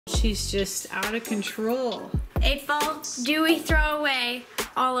She's just out of control. 8-ball, do we throw away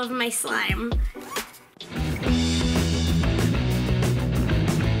all of my slime?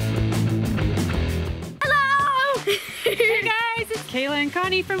 Hello! Hey guys, it's Kayla and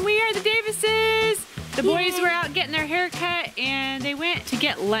Connie from We Are the Davises. The boys were out getting their hair cut and they went to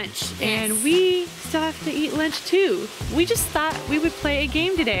get lunch. Yes. And we still have to eat lunch too. We just thought we would play a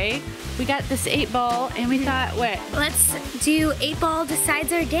game today. We got this 8-ball and we thought, what? Let's do 8-ball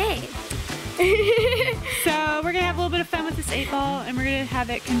decides our day. So we're gonna have a little bit of fun with this 8-ball and we're gonna have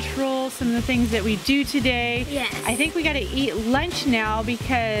it control some of the things that we do today. Yes. I think we gotta eat lunch now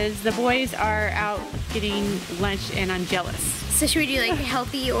because the boys are out getting lunch and I'm jealous. So should we do like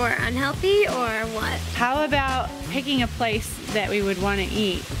healthy or unhealthy or what? How about picking a place that we would want to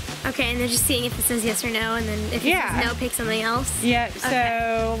eat? Okay, and then just seeing if it says yes or no, and then if it says no, pick something else? Yep, so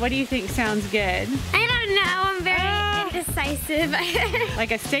okay. What do you think sounds good? I don't know, I'm very indecisive.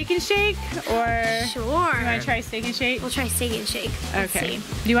 Like a steak and shake, or? Sure. You want to try steak and shake? We'll try steak and shake. Okay.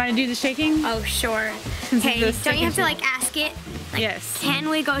 Do you want to do the shaking? Oh, sure. Hey, don't you have to like ask it? Like, yes. Can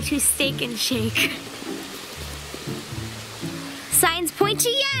we go to steak and shake? Signs point to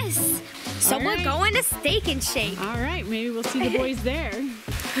yes. So we're going to steak and shake. All right, maybe we'll see the boys there.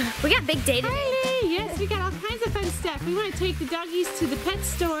 We got a big day today. Hi, yes, we got all kinds of fun stuff. We want to take the doggies to the pet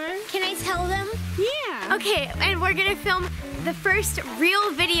store. Can I tell them? Yeah. Okay, and we're gonna film the first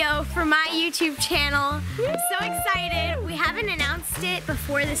real video for my YouTube channel. Woo! I'm so excited. We haven't announced it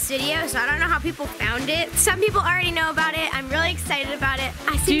before this video, so I don't know how people found it. Some people already know about it. I'm really excited about it.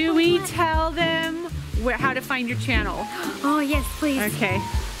 Do we tell them how to find your channel? Oh, yes, please. Okay.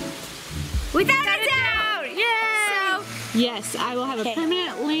 Without a doubt! Yay! Yes, I will have a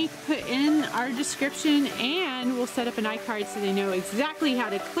permanent link put in our description and we'll set up an iCard so they know exactly how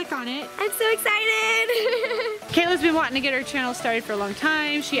to click on it. I'm so excited! Kayla's been wanting to get her channel started for a long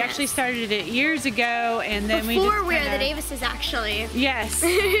time. She actually started it years ago and then Before We Are the Davises, actually. Yes.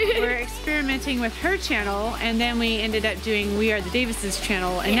 We're experimenting with her channel and then we ended up doing We Are the Davises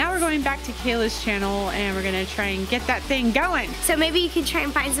channel and now we're going back to Kayla's channel and we're going to try and get that thing going. So maybe you can try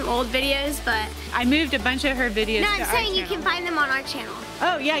and find some old videos, but... I moved a bunch of her videos to our channel. No, I'm saying you can find them on our channel.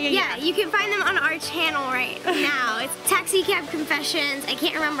 Oh, yeah. Yeah, you can find them on our channel right now. It's Taxi Cab Confessions. I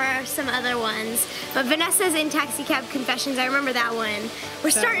can't remember some other ones. But Vanessa's in Taxi Cab Confessions. I remember that one.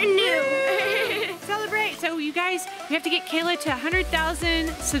 We're starting new. Celebrate. So you guys, we have to get Kayla to 100,000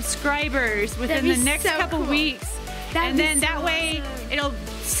 subscribers within the next couple weeks. And then that way it'll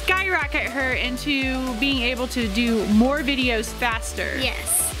skyrocket her into being able to do more videos faster.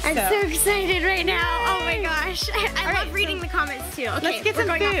 Yes. I'm so excited right now. Oh my gosh. I love reading the comments too. Okay, let's get some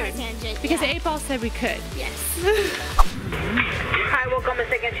food. Off our tangent. Because 8-ball said we could. Yes. Hi, welcome to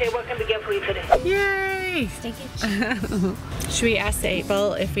Steak and Shake. What can we get for you today? Yay! Steak and Shake. Should we ask the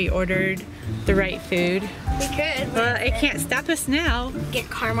 8-ball if we ordered the right food? We could. Well, it can't stop us now. Get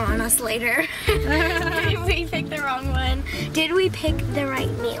karma on us later. We picked the wrong one. Did we pick the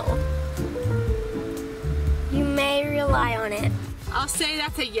right meal? You may rely on it. I'll say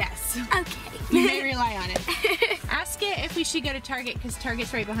that's a yes. Okay. You may rely on it. Ask it if we should go to Target because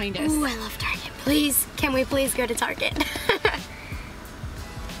Target's right behind us. Ooh, I love Target. Please, can we please go to Target?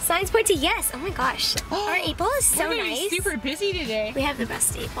 Signs point to yes. Oh my gosh. Our 8-ball is so We're nice. Super busy today. We have the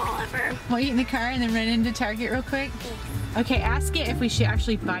best 8-ball ever. We'll eat in the car and then run into Target real quick. Okay, ask it if we should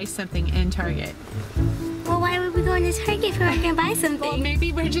actually buy something in Target. Well, why would we go into Target if we weren't gonna buy something? Well,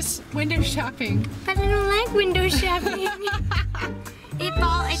 maybe we're just window shopping. But I don't like window shopping.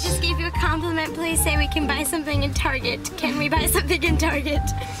 8-ball, I just gave you a compliment. Please say we can buy something in Target. Can we buy something in Target?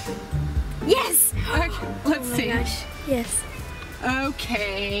 Yes! Okay, let's see. Oh my gosh. Yes.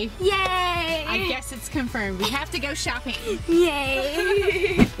 Okay. Yay! I guess it's confirmed. We have to go shopping.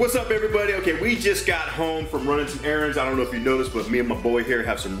 Yay! What's up, everybody? Okay, we just got home from running some errands. I don't know if you noticed, but me and my boy here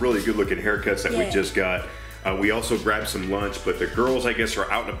have some really good looking haircuts that we just got. We also grabbed some lunch, but the girls, I guess, are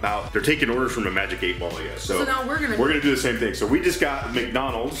out and about. They're taking orders from the Magic 8-Ball, I guess. So now we're gonna do the same thing. So we just got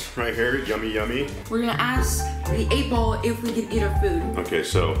McDonald's right here. Yummy, yummy. We're gonna ask the 8-Ball if we can eat our food. Okay,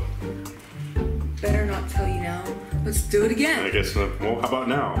 so. Better not tell you now. Let's do it again. I guess, well, how about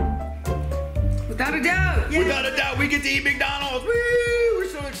now? Without a doubt. Yay. Without a doubt, we get to eat McDonald's. Woo! We're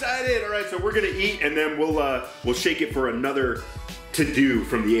so excited. All right, so we're gonna eat and then we'll shake it for another to-do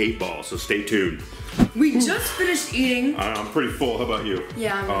from the 8-Ball, so stay tuned. We just finished eating. I'm pretty full. How about you?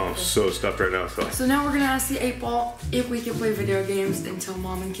 Yeah, I'm so stuffed right now. So now we're gonna ask the 8-Ball if we can play video games until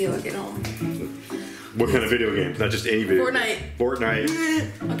Mom and Kayla get home. What kind of video games? Not just any video. Fortnite.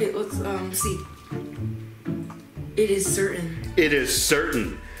 Fortnite. Okay, let's see. It is certain. It is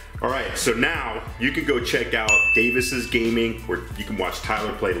certain. All right, so now you can go check out Davis's Gaming, where you can watch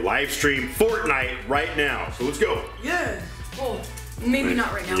Tyler play live stream Fortnite right now. So let's go. Yeah. Oh, maybe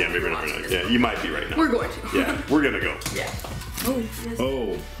not right now. Yeah, maybe not right now. Yeah, you might be right now. We're going to. Yeah, we're gonna go. Yeah. Oh. Yes.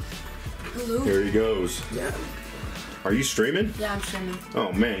 Oh. Hello. There he goes. Yeah. Are you streaming? Yeah, I'm streaming.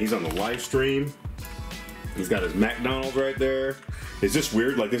 Oh man, he's on the live stream. He's got his McDonald's right there. Is this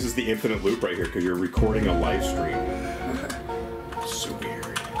weird? Like this is the infinite loop right here because you're recording a live stream. So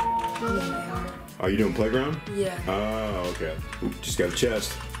weird. Yeah. Are you doing playground? Yeah. Oh, okay. Oop, just got a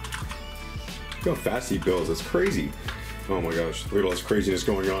chest. Look how fast he builds. That's crazy. Oh my gosh. Look at all this craziness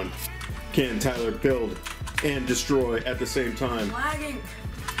going on. Can Tyler build and destroy at the same time? Lagging.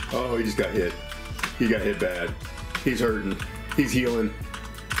 Oh, he just got hit. He got hit bad. He's hurting. He's healing.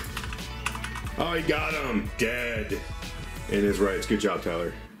 Oh, he got him. Dead. In his rights. Good job,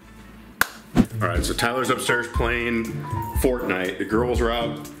 Tyler. Alright, so Tyler's upstairs playing Fortnite. The girls are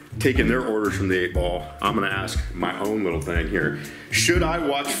out taking their orders from the 8-Ball. I'm gonna ask my own little thing here. Should I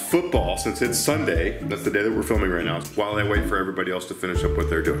watch football since it's Sunday? That's the day that we're filming right now, while I wait for everybody else to finish up what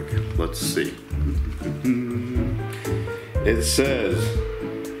they're doing. Let's see. It says,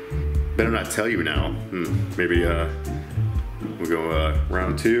 better not tell you now. Maybe we'll go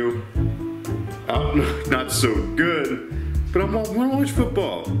round 2. Oh, not so good. But I want to watch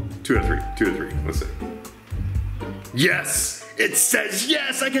football. 2 out of 3. 2 out of 3. Let's see. Yes! It says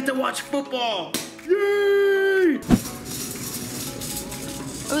yes! I get to watch football! Yay!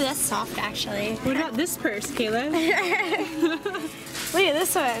 Oh, that's soft actually. What about this purse, Kayla? Look at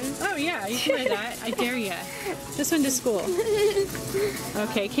this one. Oh yeah, you can wear that. I dare ya. This one to school.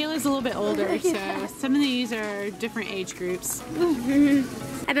 Okay, Kayla's a little bit older, so some of these are different age groups.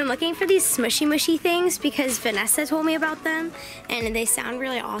 I've been looking for these smushy mushy things because Vanessa told me about them and they sound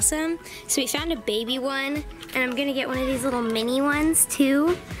really awesome. So we found a baby one and I'm gonna get one of these little mini ones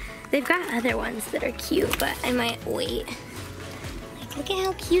too. They've got other ones that are cute, but I might wait. Look at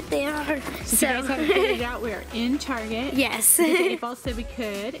how cute they are. So you guys haven't figured it out, we're in Target. Yes. The 8-Ball said we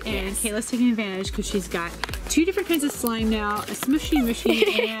could, and Yes. Kayla's taking advantage because she's got 2 different kinds of slime now, a smushy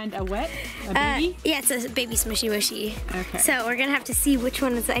mushy and a wet, a baby. Yeah, it's a baby smushy mushy. Okay. So we're gonna have to see which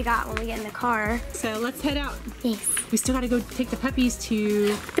ones I got when we get in the car. So let's head out. Yes. We still gotta go take the puppies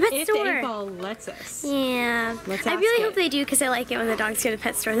to The pet if store. the 8-Ball lets us. Yeah. Let's I ask really it. hope they do because I like it when the dogs go to the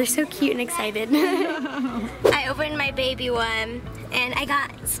pet store. They're so cute and excited. I opened my baby one and I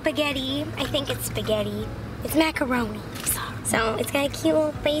got spaghetti. I think it's spaghetti. It's macaroni. So it's got a cute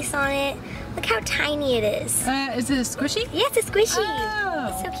little face on it. Look how tiny it is. Is it a squishy? Yeah, it's a squishy. Oh.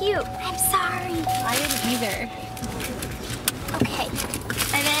 It's so cute. I'm sorry. I didn't either. Okay.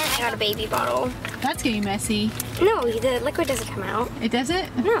 And then I got a baby bottle. That's getting messy. No, the liquid doesn't come out. It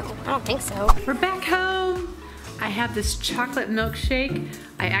doesn't? No, I don't think so. We're back home. I have this chocolate milkshake.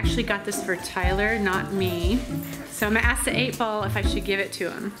 I actually got this for Tyler, not me. So I'm gonna ask the 8-Ball if I should give it to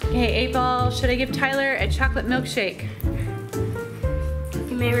him. Hey, 8-Ball, should I give Tyler a chocolate milkshake?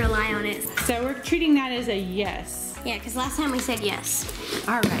 You may rely on it. So we're treating that as a yes. Yeah, because last time we said yes.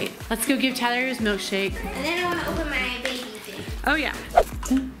 All right, let's go give Tyler his milkshake. And then I want to open my baby thing. Oh yeah.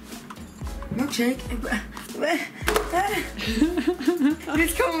 Milkshake.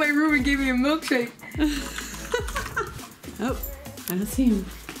 Just come in my room and gave me a milkshake. Oh, I don't see him.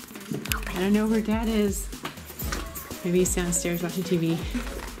 I don't know where Dad is. Maybe he's downstairs watching TV.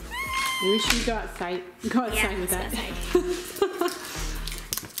 Maybe we should go outside. Go outside with that.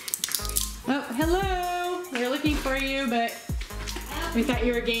 Oh, hello. We were looking for you, but we thought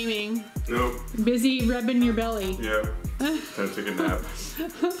you were gaming. Nope. Busy rubbing your belly. Yeah. Time to take a nap.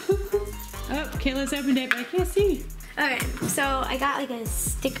 Oh, Kayla's opened it, but I can't see. Okay, so I got like a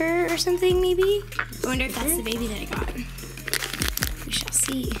sticker or something maybe. I wonder if that's the baby that I got. We shall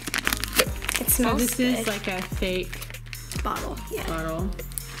see. It So smells this good. is like a fake Bottle, yeah. bottle.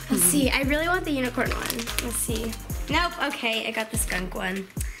 Let's see, I really want the unicorn one. Let's see. Nope, okay, I got the skunk one.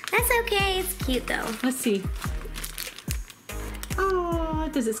 That's okay, it's cute though. Let's see. Oh,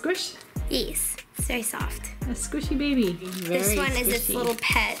 does it squish? Yes, it's very soft. A squishy baby. Very This one is its squishy. little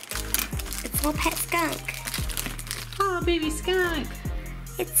pet. It's a little pet skunk. Oh, baby skunk.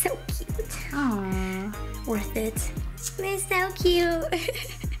 It's so cute. Aw. Worth it. They're so cute.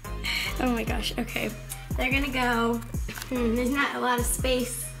 Oh my gosh, okay. They're gonna go. There's not a lot of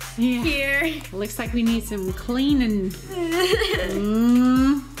space Yeah. here. Looks like we need some cleaning.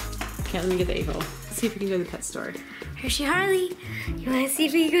 Okay, let me get the 8-Ball. Let's see if we can go to the pet store. Hershey Harley, you wanna see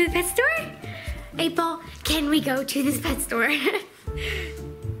if we can go to the pet store? 8-Ball, can we go to this pet store?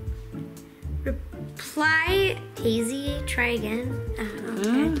 Reply, Daisy, try again.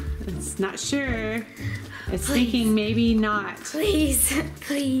 Okay. It's not sure. It's thinking maybe not. Please,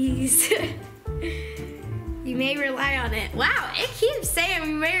 please. You may rely on it. Wow, it keeps saying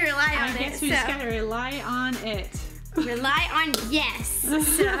we may rely on it. I guess we just gotta rely on it. Rely on yes. So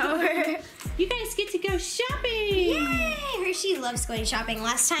you guys get to go shopping. Yay! Hershey loves going shopping.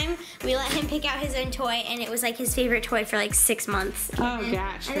 Last time we let him pick out his own toy, and it was like his favorite toy for like 6 months. Oh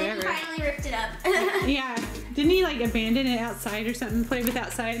gosh, and then he forever. finally ripped it up. Yeah, didn't he like abandon it outside or something? Play with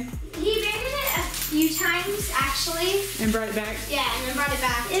outside? He abandoned it a few times actually. And brought it back? Yeah, and then brought it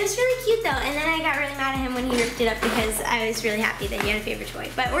back. It was really cute though, and then I got really mad at him when he ripped it up because I was really happy that he had a favorite toy.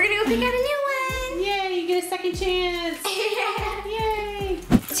 But we're gonna go pick out a new one. Yay, you get a second chance. Yay.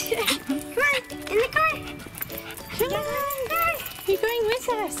 Come on, in the car. Come on. You're going with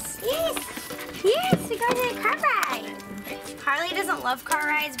us. Yes. Yes, we're going to a car ride. Harley doesn't love car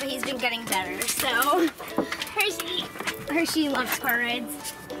rides, but he's been getting better. So, Hershey loves car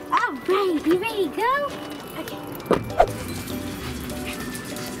rides. All right, you ready to go? Okay.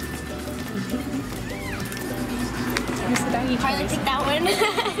 Here's the doggy Harley toys. picked that one.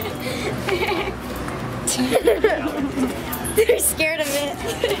 They're scared of it.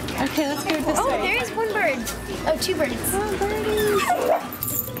 Okay, let's go this way. Oh, there's one bird. Oh, 2 birds. Oh, birdies.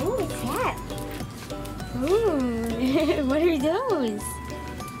 Oh, what's that? Ooh, what are those?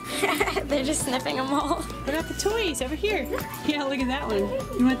 They're just sniffing them all. What about the toys over here? Yeah, look at that one.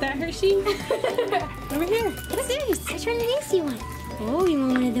 You want that, Hershey? Over here. What's this? Which one of these do you want? Oh, you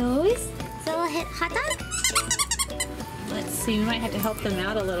want one of those? Is that a little hot dog? Let's see, we might have to help them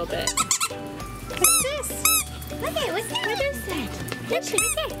out a little bit. What's this? Look at it, what's that? What is that? Look,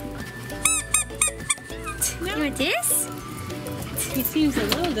 right there. No. You want this? He seems a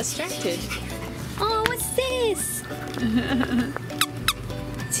little distracted. Oh, what's this?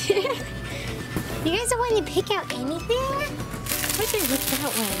 You guys don't want to pick out anything? What's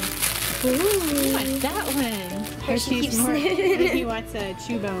that one? Ooh. You want that one. Hershey keeps Maybe he wants a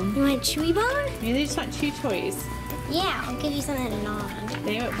chew bone. You want a chewy bone? Maybe they just want chew toys. Yeah, I'll give you something to gnaw on.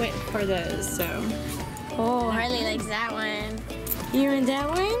 They went for those, so. Oh, Harley likes that one. You want that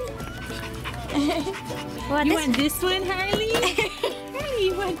one? You want this one, Harley? Harley,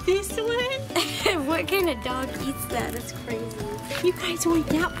 you want this one? What kind of dog eats that? That's crazy. You guys want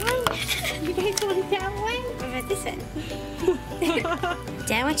that one? You guys want that one? What about this one? Is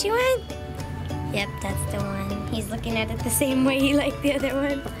that what you want? Yep, that's the one. He's looking at it the same way he liked the other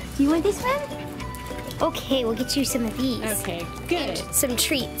one. Do you want this one? Okay, we'll get you some of these. Okay, good. And some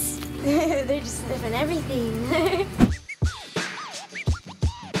treats. They're just sniffing everything.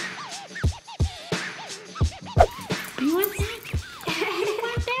 You want that? You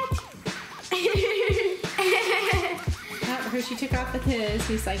want that? Oh, Hershey took off with his.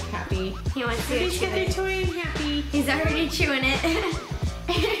 He's like happy. He wants to He's chew got their it. toy and happy. He's already chewing it.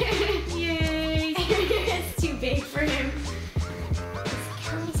 Yay. It's too big for him.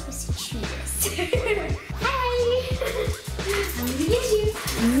 How am I supposed to chew this? Hi! I'm gonna get you.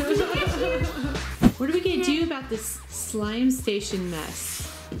 What are we gonna do about this slime station mess?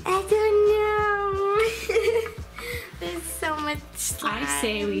 I don't know. There's so much slime. I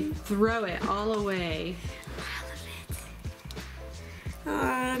say we throw it all away.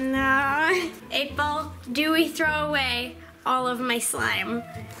 Oh no. 8-Ball, do we throw away all of my slime?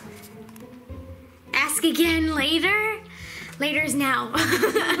 Ask again later? Later's now.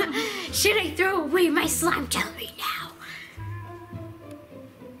 Should I throw away my slime? Tell me now.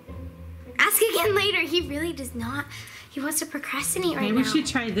 Ask again later. He really does not. He wants to procrastinate right Maybe now. we should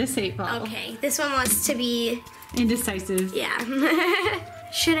try this 8-Ball. Okay, this one wants to be... Indecisive. Yeah.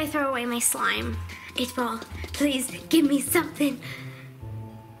 Should I throw away my slime? 8-Ball, please give me something.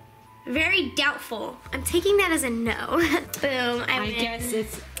 Very doubtful. I'm taking that as a no. Boom, I win. guess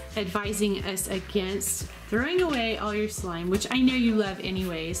it's advising us against throwing away all your slime, which I know you love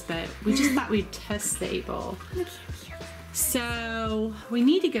anyways, but we just thought we'd test the 8-Ball. So we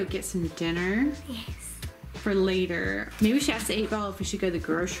need to go get some dinner. Yes. For later. Maybe we should ask the 8-Ball if we should go to the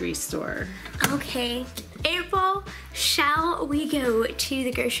grocery store. Okay. 8-Ball, shall we go to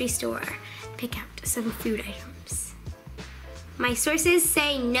the grocery store? Pick out some food items. My sources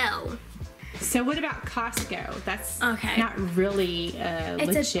say no. So what about Costco? That's Okay. not really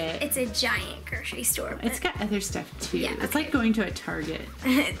legit. It's a giant grocery store. It's got other stuff too. Yeah, It's like going to a Target.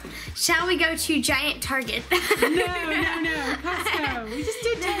 Shall we go to Giant Target? No. Costco. We just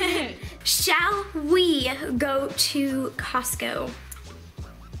did Target. Shall we go to Costco?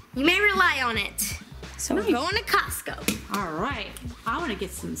 You may rely on it. So Nice. we're going to Costco. All right. I want to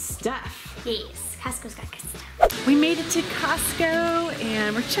get some stuff. Yes, Costco's got good stuff. We made it to Costco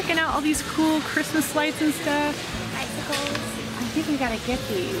and we're checking out all these cool Christmas lights and stuff. Bicycles. I think we gotta get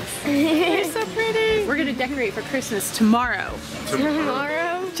these. They're so pretty. We're gonna decorate for Christmas tomorrow.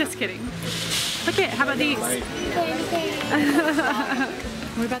 Tomorrow? Just kidding. Look at, how about these?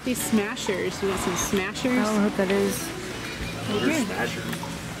 What about these smashers? You want some smashers? I don't know what that is. Smashers.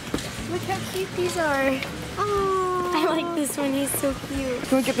 Look how cute these are. Oh, I like this one. He's so cute.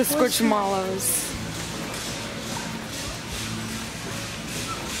 Can we get the Squishmallows?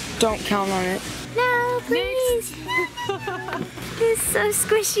 Don't count on it. No, please. It's so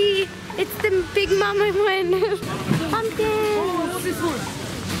squishy. It's the big mama one. Pumpkin. Oh, I want this one.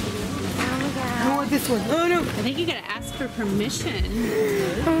 I want this one. Oh no. I think you gotta ask for permission.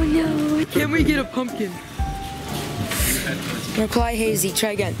 Oh no. Can we get a pumpkin? Reply hazy.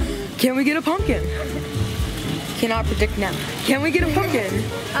 Try again. Can we get a pumpkin? Cannot predict now. Can we get a pumpkin?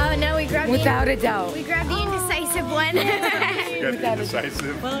 Oh no, we grabbed Without a doubt. We grabbed the indecisive one. You got the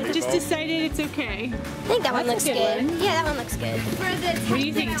indecisive. Well, just decided it's okay. I think that one That's looks a good good. Yeah, that one looks good. What do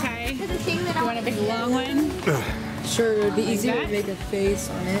you think, Ty? For the thing that You want a big long one? Sure, it'd be easier that? to make a face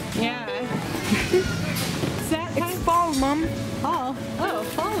on it. Yeah. Is that It's fall, Mom. fall? Oh,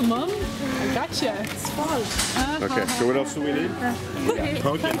 fall, Mom. I gotcha. It's fall. Okay, so what else do we need?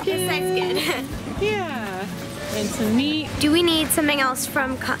 Pumpkin. That's good. Yeah. And some meat. Do we need something else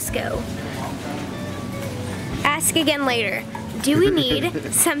from Costco? Ask again later. Do we need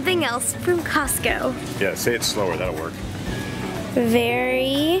something else from Costco? Yeah, say it slower, that'll work.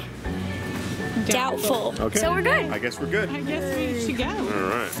 Very doubtful. Okay. So we're good. I guess we're good. I guess we should go.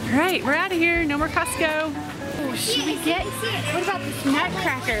 Alright. All right, we're out of here. No more Costco. Oh, should we get? What about this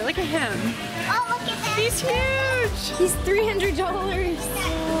nutcracker? Look at him. Oh, look at that. He's huge. He's $300.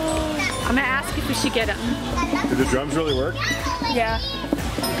 I'm gonna ask if we should get him. Did the drums really work? Yeah.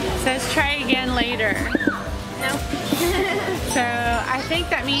 Says try again later. No. So I think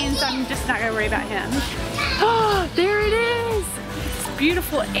that means I'm just not gonna worry about him. Oh, there it is. This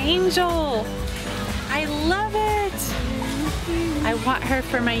beautiful angel. I love it. I want her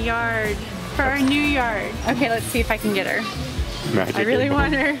for my yard, for our new yard. Okay, let's see if I can get her. Magic I really 8 Ball.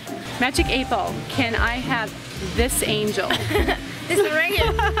 want her. Magic 8 Ball. Can I have this angel? This one right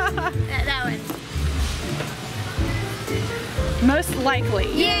here. That one. Most likely.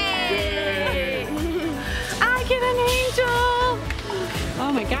 Yay! I get an angel.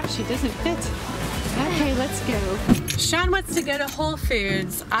 Oh my gosh, she doesn't fit. Okay, let's go. Sean wants to go to Whole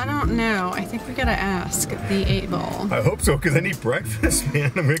Foods. I don't know. I think we gotta ask the 8 Ball. I hope so, because I need breakfast,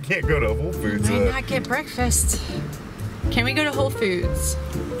 man. We can't go to Whole Foods. Might not get breakfast. Can we go to Whole Foods?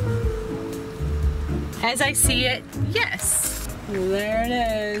 As I see it, yes. There it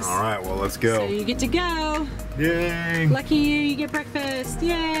is. Alright, well, let's So go. you get to go. Yay! Lucky you get breakfast.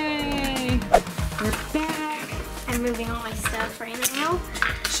 Yay! We're back. I'm moving all my stuff right now.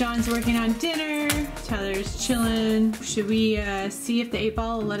 Sean's working on dinner. Tyler's chilling. Should we see if the 8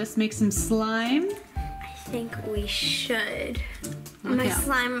 Ball will let us make some slime? I think we should. My Yeah.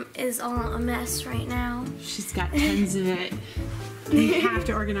 slime is all a mess right now. She's got tons of it. We have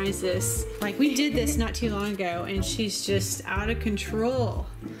to organize this. Like, we did this not too long ago, and she's just out of control.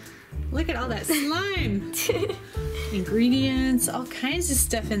 Look at all that slime. Ingredients, all kinds of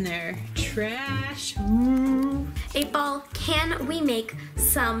stuff in there. Trash. Ooh. 8 Ball, can we make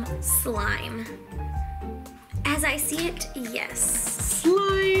some slime? As I see it, yes.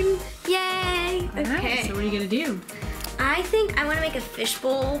 Slime. Yay! All right, Okay. so what are you gonna do? I think I want to make a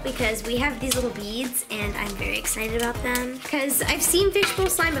fishbowl because we have these little beads and I'm very excited about them. Because I've seen fishbowl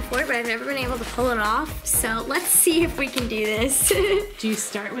slime before, but I've never been able to pull it off. So let's see if we can do this. Do you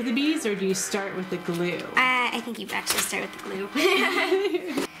start with the beads or do you start with the glue? I think you actually start with the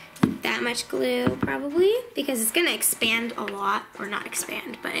glue. That much glue probably because it's gonna expand a lot, or not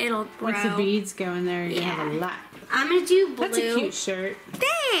expand, but it'll grow. Once the beads go in there, you have a Yeah. lot. I'm gonna do blue. That's a cute shirt.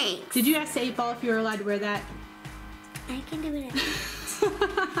 Thanks. Did you ask the 8 Ball if you were allowed to wear that? I can do it.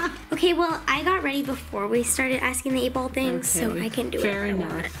 Okay, well, I got ready before we started asking the 8 Ball things, so I can do it. Fair if I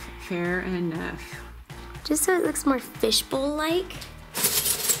enough. want. Fair enough. Just so it looks more fishbowl-like.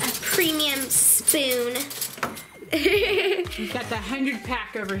 A premium spoon. We've got the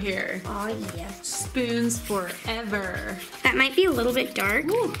 100-pack over here. Oh yeah. Spoons forever. That might be a little bit dark,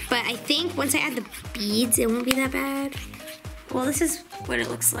 but I think once I add the beads, it won't be that bad. Well, this is what it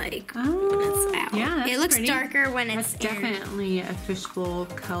looks like when Oh, it's out. yeah, that's it looks pretty. darker when That's it's in. definitely a fishbowl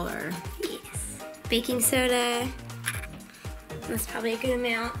color. Yes. Baking soda. That's probably a good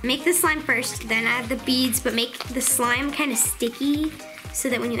amount. Make the slime first, then add the beads, but make the slime kind of sticky so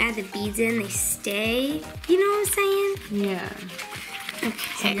that when you add the beads in, they stay. You know what I'm saying? Yeah. So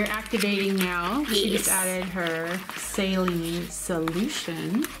Okay. you're activating now. She Yes. just added her saline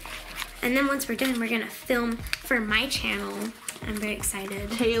solution. And then once we're done, we're gonna film for my channel. I'm very excited.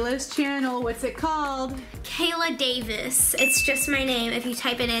 Kayla's channel, what's it called? Kayla Davis. It's just my name. If you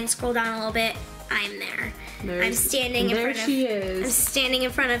type it in, scroll down a little bit, I'm there. I'm standing in front of. There she is. I'm standing in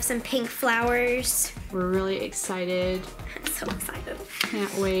front of some pink flowers. We're really excited. I'm so excited.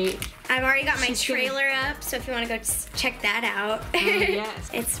 Can't wait. I've already got my trailer up, so if you want to go check that out. Oh, yes.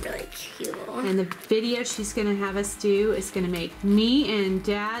 It's really cute. And the video she's going to have us do is going to make me and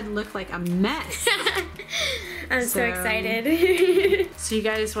Dad look like a mess. I'm so excited. So you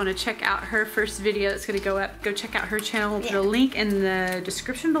guys want to check out her first video that's going to go up. Go check out her channel. We'll put a link in the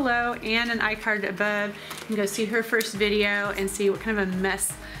description below and an iCard above. You can go see her first video and see what kind of a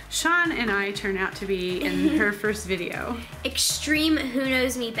mess Sean and I turn out to be in her first video. Extreme Who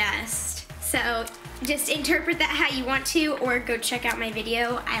Knows Me Best. So just interpret that how you want to, or go check out my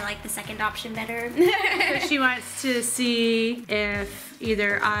video. I like the second option better. So she wants to see if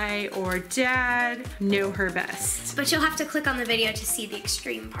either I or Dad know her best. But you'll have to click on the video to see the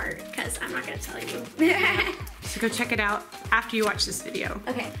extreme part, because I'm not going to tell you. So go check it out after you watch this video.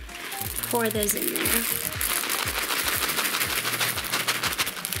 Okay. Pour those in there.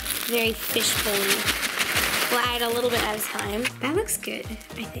 Very fishbowl-y. We'll add a little bit at a time. That looks good,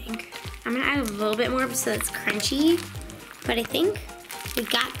 I think. I'm gonna add a little bit more so it's crunchy, but I think we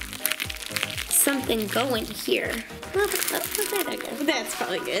got something going here. That's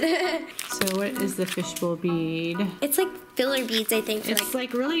probably good. So what is the fishbowl bead? It's like filler beads, I think. It's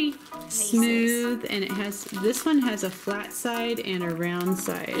like really smooth, and it has, this one has a flat side and a round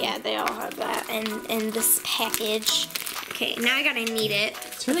side. Yeah, they all have that in this package. Okay, now I gotta knead it.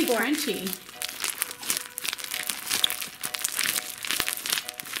 It's really crunchy.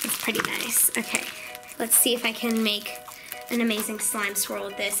 It's pretty nice. Okay, let's see if I can make an amazing slime swirl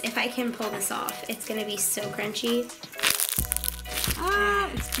with this. If I can pull this off, it's gonna be so crunchy.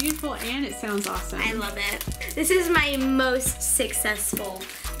 Ah, it's beautiful and it sounds awesome. I love it. This is my most successful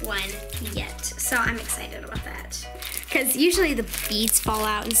one yet, so I'm excited about that. Because usually the beads fall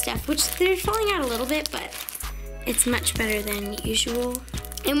out and stuff, which they're falling out a little bit, but it's much better than usual.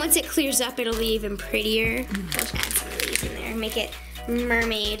 And once it clears up, it'll be even prettier. Let's add some of these in there, make it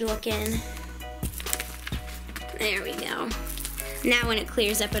mermaid looking. There we go. Now when it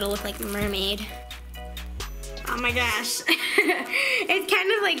clears up, it'll look like a mermaid. Oh my gosh. It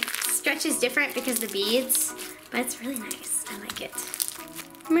kind of like stretches different because of the beads, but it's really nice. I like it.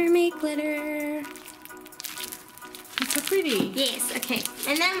 Mermaid glitter. It's so pretty. Yes, okay.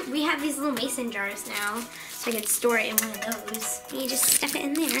 And then we have these little mason jars now, so I can store it in one of those. And you just stuff it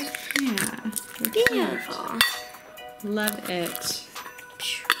in there. Yeah. Beautiful. Love it.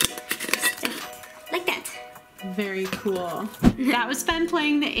 Like that. Very cool. That was fun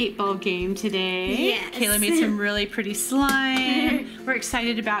playing the 8-ball game today. Yes. Kayla made some really pretty slime. We're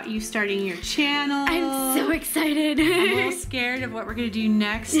excited about you starting your channel. I'm so excited. I'm a little scared of what we're going to do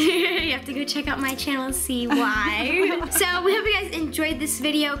next. You have to go check out my channel and see why. So we hope you guys enjoyed this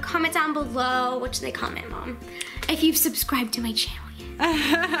video. Comment down below. What should they comment, Mom? If you've subscribed to my channel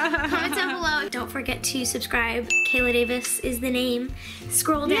yet. Comment down below. Don't forget to subscribe. Kayla Davis is the name.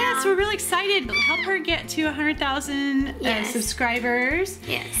 Scroll down. Yes, we're really excited. Help her get to 100,000 subscribers.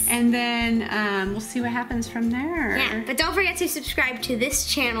 Yes. And then we'll see what happens from there. Yeah, but don't forget to subscribe to this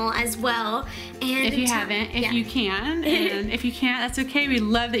channel as well. And if you haven't, if you can, and if you can't, that's okay. We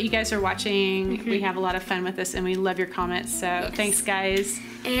love that you guys are watching. We have a lot of fun with this, and we love your comments. So thanks, guys.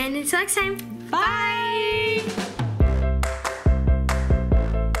 And until next time, Bye.